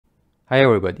Hi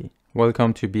everybody,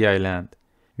 welcome to BI Land.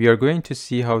 We are going to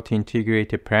see how to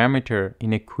integrate a parameter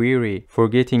in a query for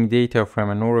getting data from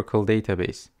an Oracle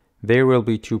database. There will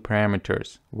be two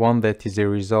parameters, one that is a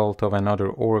result of another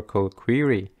Oracle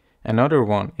query, another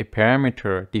one a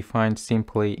parameter defined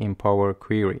simply in Power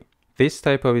Query. This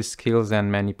type of skills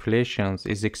and manipulations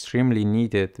is extremely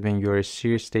needed when you are a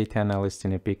serious data analyst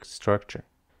in a big structure.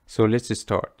 So let's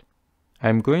start.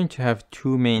 I'm going to have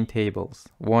two main tables.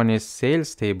 One is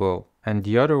sales table and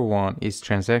the other one is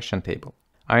transaction table.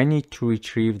 I need to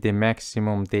retrieve the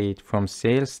maximum date from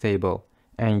sales table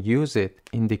and use it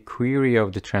in the query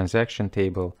of the transaction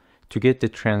table to get the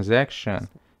transaction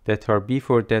that are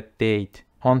before that date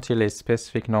until a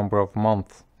specific number of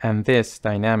months, and this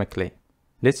dynamically.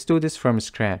 Let's do this from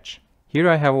scratch. Here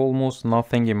I have almost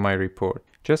nothing in my report,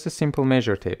 just a simple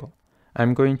measure table.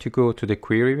 I'm going to go to the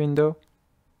query window.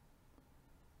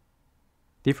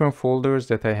 Different folders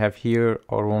that I have here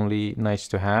are only nice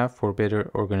to have for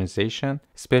better organization,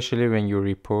 especially when your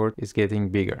report is getting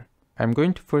bigger. I'm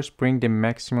going to first bring the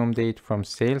maximum date from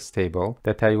sales table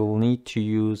that I will need to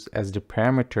use as the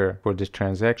parameter for the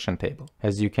transaction table.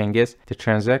 As you can guess, the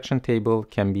transaction table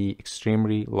can be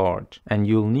extremely large, and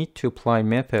you'll need to apply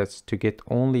methods to get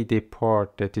only the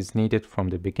part that is needed from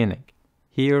the beginning.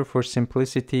 Here, for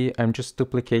simplicity, I'm just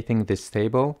duplicating this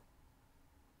table.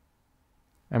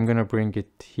 I'm gonna bring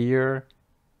it here.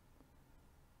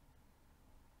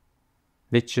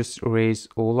 Let's just erase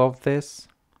all of this.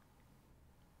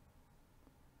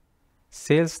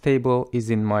 Sales table is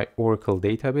in my Oracle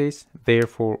database,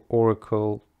 therefore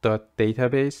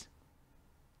oracle.database.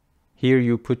 Here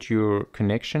you put your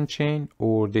connection chain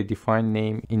or the defined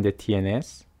name in the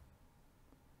TNS.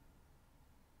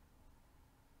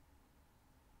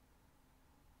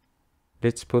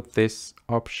 Let's put this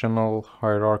optional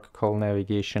hierarchical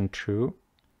navigation true.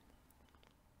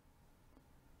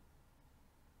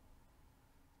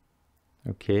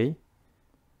 Okay.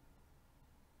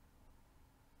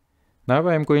 Now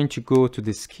I'm going to go to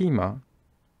the schema.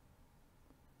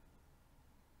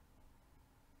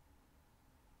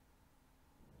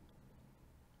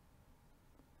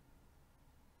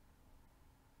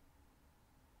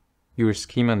 Your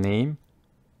schema name.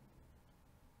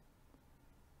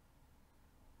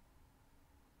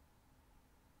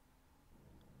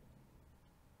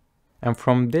 And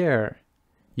from there,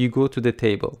 you go to the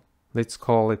table. Let's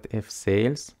call it F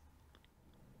sales.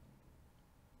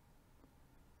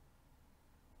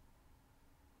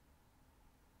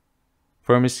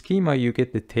 From a schema, you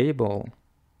get the table.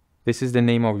 This is the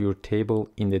name of your table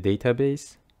in the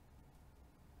database.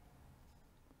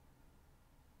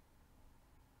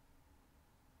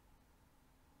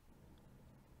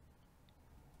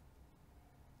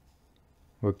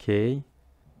 Okay.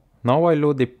 Now I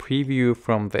load the preview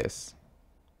from this.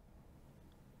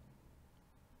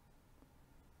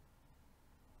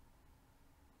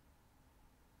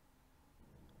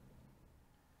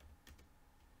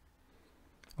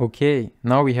 Okay,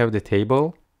 now we have the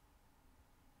table.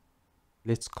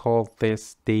 Let's call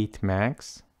this date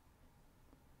max.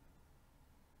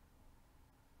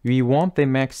 We want the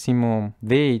maximum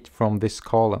date from this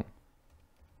column.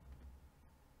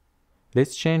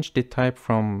 Let's change the type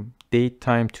from date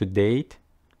time to date.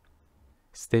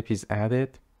 Step is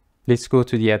added. Let's go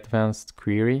to the advanced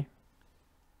query.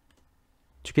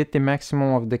 To get the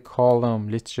maximum of the column,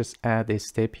 let's just add a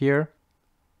step here.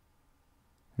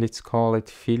 Let's call it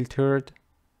filtered.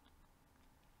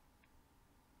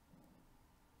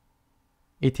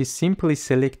 It is simply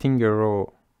selecting a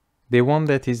row, the one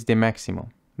that is the maximum.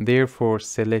 Therefore,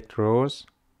 select rows.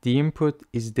 The input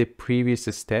is the previous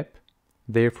step.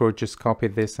 Therefore, just copy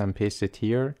this and paste it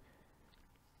here.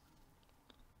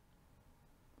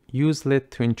 Use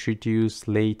let to introduce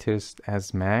latest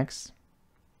as max.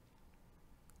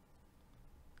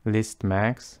 List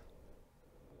max.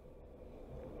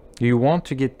 You want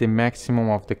to get the maximum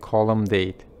of the column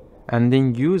date and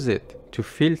then use it to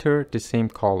filter the same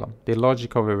column, the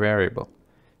logic of a variable.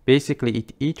 Basically,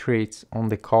 it iterates on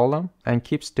the column and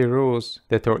keeps the rows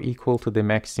that are equal to the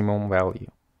maximum value.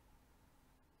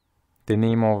 The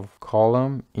name of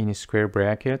column in square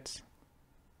brackets.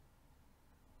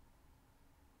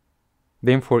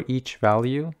 Then for each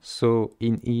value, so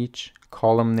in each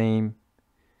column name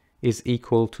is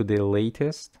equal to the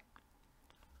latest.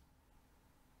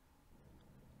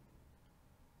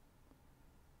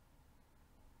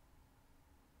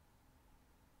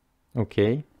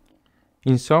 Okay.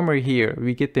 In summary here,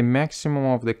 we get the maximum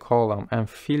of the column and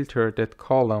filter that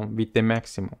column with the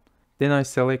maximum. Then I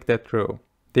select that row.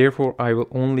 Therefore, I will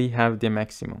only have the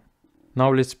maximum.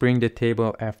 Now let's bring the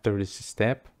table after this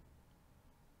step.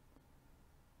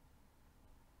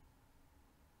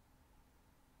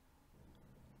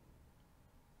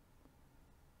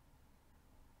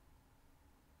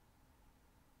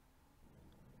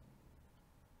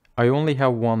 I only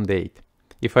have one date.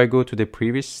 If I go to the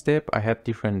previous step, I had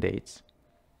different dates.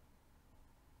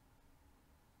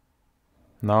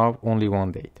 Now only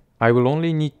one date. I will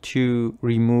only need to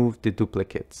remove the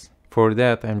duplicates. For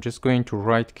that, I'm just going to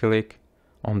right click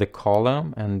on the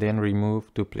column and then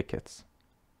remove duplicates.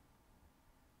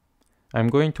 I'm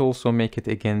going to also make it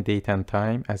again date and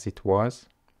time as it was.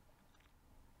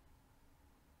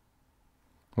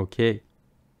 Okay.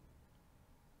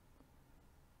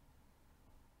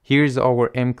 Here's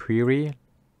our M query.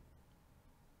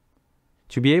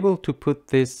 To be able to put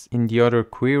this in the other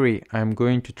query, I'm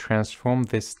going to transform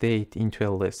this date into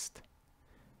a list.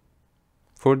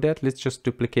 For that, let's just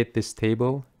duplicate this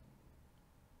table.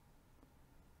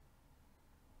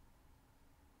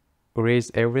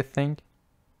 Erase everything.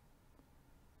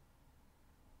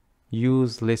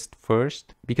 Use list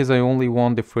first, because I only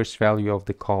want the first value of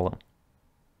the column.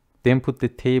 Then put the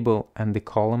table and the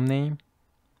column name.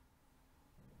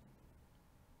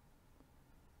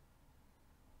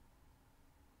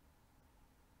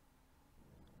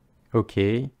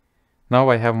 Okay, now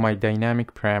I have my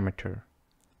dynamic parameter.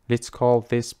 Let's call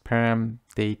this param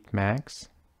date max.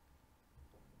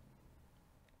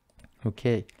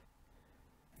 Okay.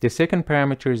 The second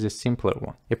parameter is a simpler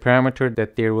one, a parameter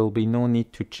that there will be no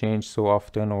need to change so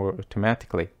often or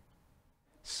automatically.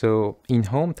 So in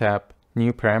Home tab,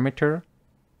 new parameter.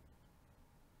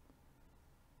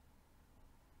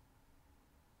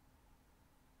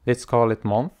 Let's call it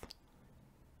month.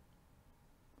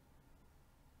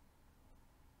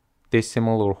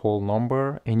 Decimal or whole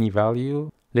number, any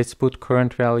value. Let's put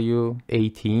current value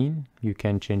 18. You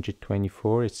can change it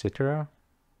 24, etc.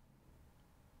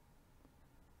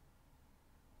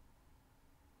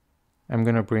 I'm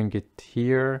gonna bring it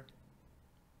here.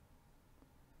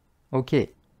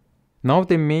 Okay. Now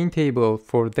the main table,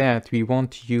 for that we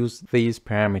want to use these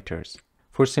parameters.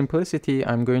 For simplicity,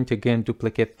 I'm going to again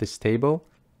duplicate this table.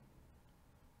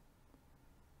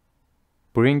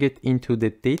 Bring it into the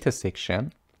data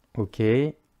section.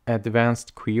 Okay,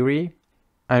 advanced query.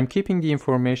 I'm keeping the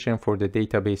information for the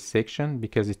database section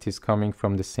because it is coming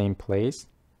from the same place.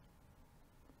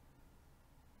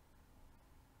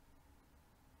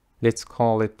 Let's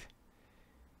call it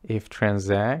if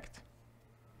transact.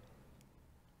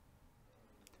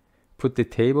 Put the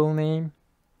table name.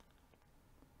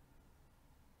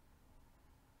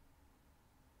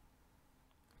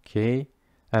 Okay,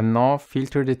 and now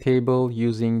filter the table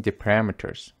using the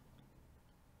parameters.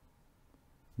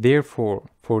 Therefore,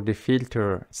 for the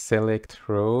filter, select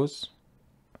rows,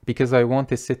 because I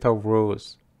want a set of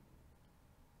rows.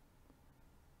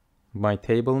 My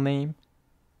table name.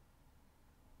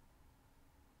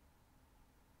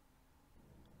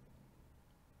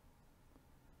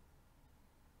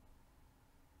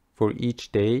 For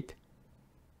each date,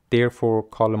 therefore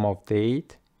column of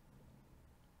date.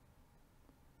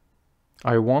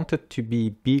 I want it to be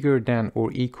bigger than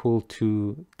or equal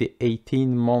to the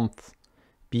 18 month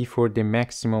before the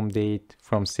maximum date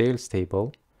from sales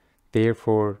table.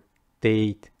 Therefore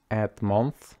date at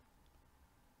month.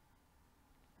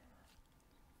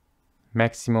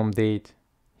 Maximum date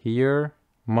here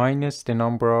minus the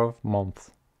number of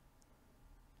month.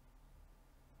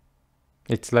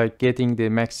 It's like getting the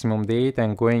maximum date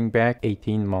and going back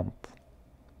 18 months.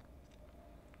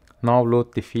 Now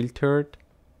load the filtered.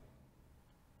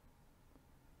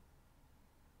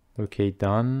 Okay,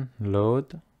 done.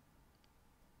 Load.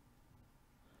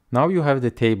 Now you have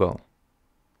the table.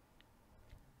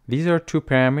 These are two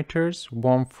parameters,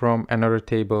 one from another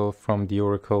table from the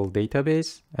Oracle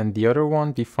database and the other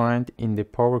one defined in the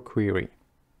Power Query.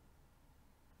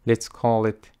 Let's call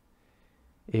it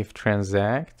if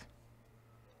transact.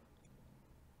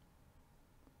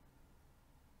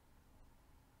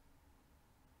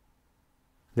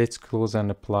 Let's close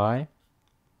and apply.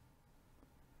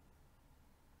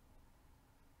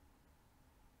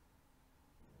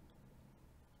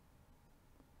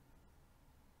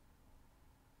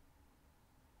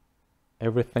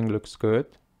 Everything looks good.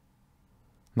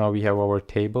 Now we have our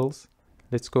tables.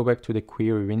 Let's go back to the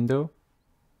query window.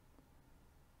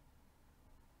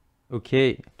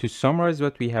 Okay, to summarize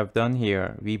what we have done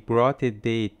here, we brought a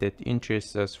date that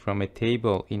interests us from a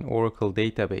table in Oracle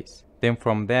database. Then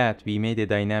from that, we made a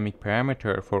dynamic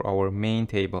parameter for our main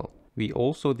table. We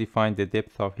also defined the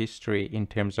depth of history in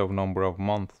terms of number of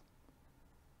months.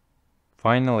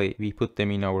 Finally, we put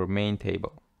them in our main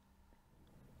table.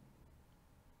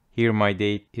 Here my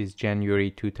date is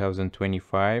January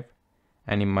 2025,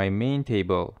 and in my main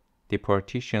table, the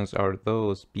partitions are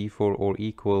those before or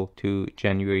equal to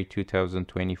January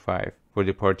 2025 for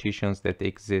the partitions that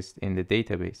exist in the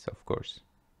database, of course.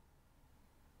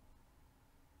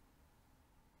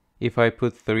 If I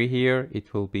put 3 here,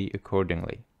 it will be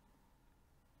accordingly.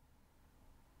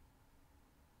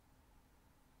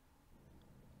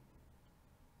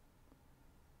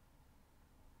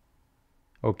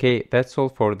 Okay, that's all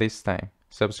for this time.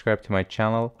 Subscribe to my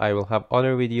channel. I will have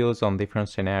other videos on different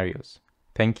scenarios.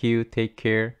 Thank you, take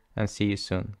care, and see you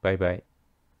soon. Bye bye.